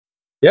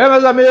E aí,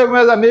 meus amigos,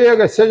 minhas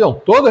amigas, sejam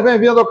todos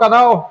bem-vindos ao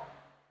canal.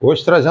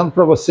 Hoje trazendo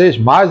para vocês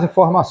mais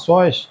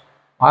informações,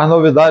 mais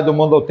novidades do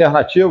mundo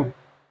alternativo.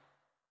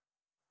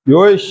 E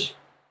hoje,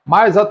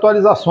 mais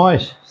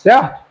atualizações,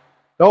 certo?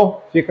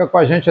 Então, fica com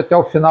a gente até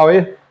o final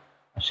aí.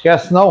 Não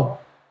esquece não,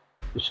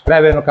 se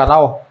inscreve aí no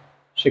canal,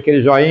 deixa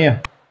aquele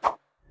joinha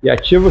e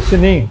ativa o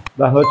sininho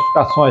das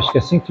notificações, que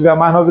assim que tiver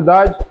mais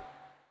novidade, a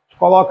gente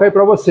coloca aí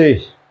para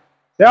vocês,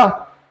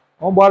 certo?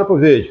 Vamos embora pro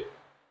vídeo.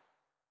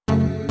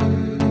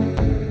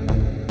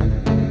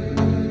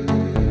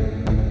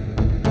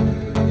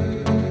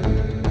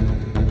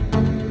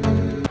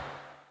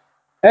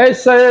 É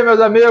isso aí,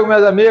 meus amigos,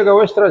 minhas amigas,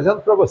 hoje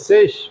trazendo para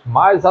vocês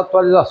mais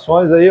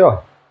atualizações aí,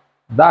 ó,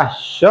 da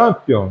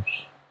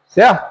Champions,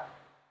 certo?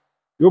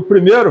 E o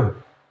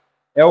primeiro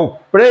é o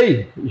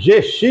Prey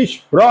GX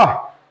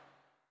Pro.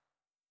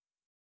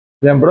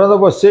 Lembrando a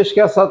vocês que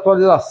essa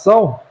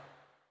atualização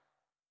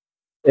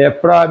é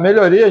para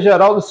melhoria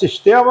geral do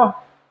sistema,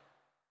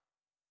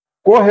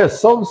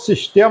 correção do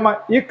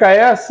sistema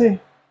IKS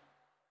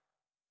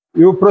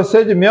e o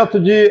procedimento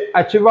de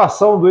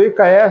ativação do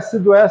IKS e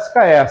do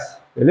SKS.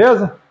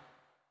 Beleza?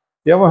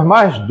 Temos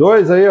mais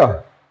dois aí, ó.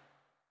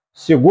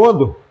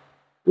 Segundo,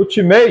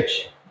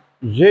 Ultimate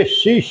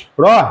GX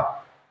Pro.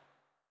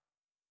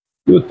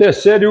 E o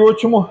terceiro e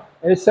último,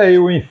 esse aí,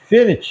 o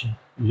Infinity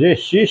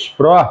GX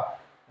Pro.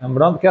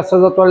 Lembrando que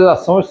essas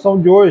atualizações são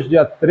de hoje,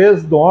 dia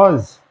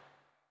 13/11.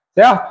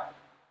 Certo?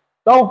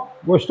 Então,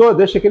 gostou?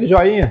 Deixa aquele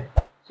joinha.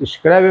 Se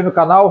inscreve aí no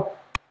canal.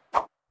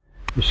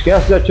 Não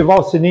esquece de ativar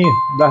o sininho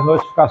das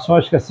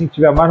notificações, que assim que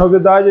tiver mais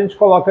novidade, a gente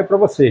coloca aí para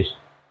vocês.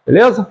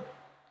 Beleza?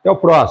 Até o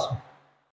próximo.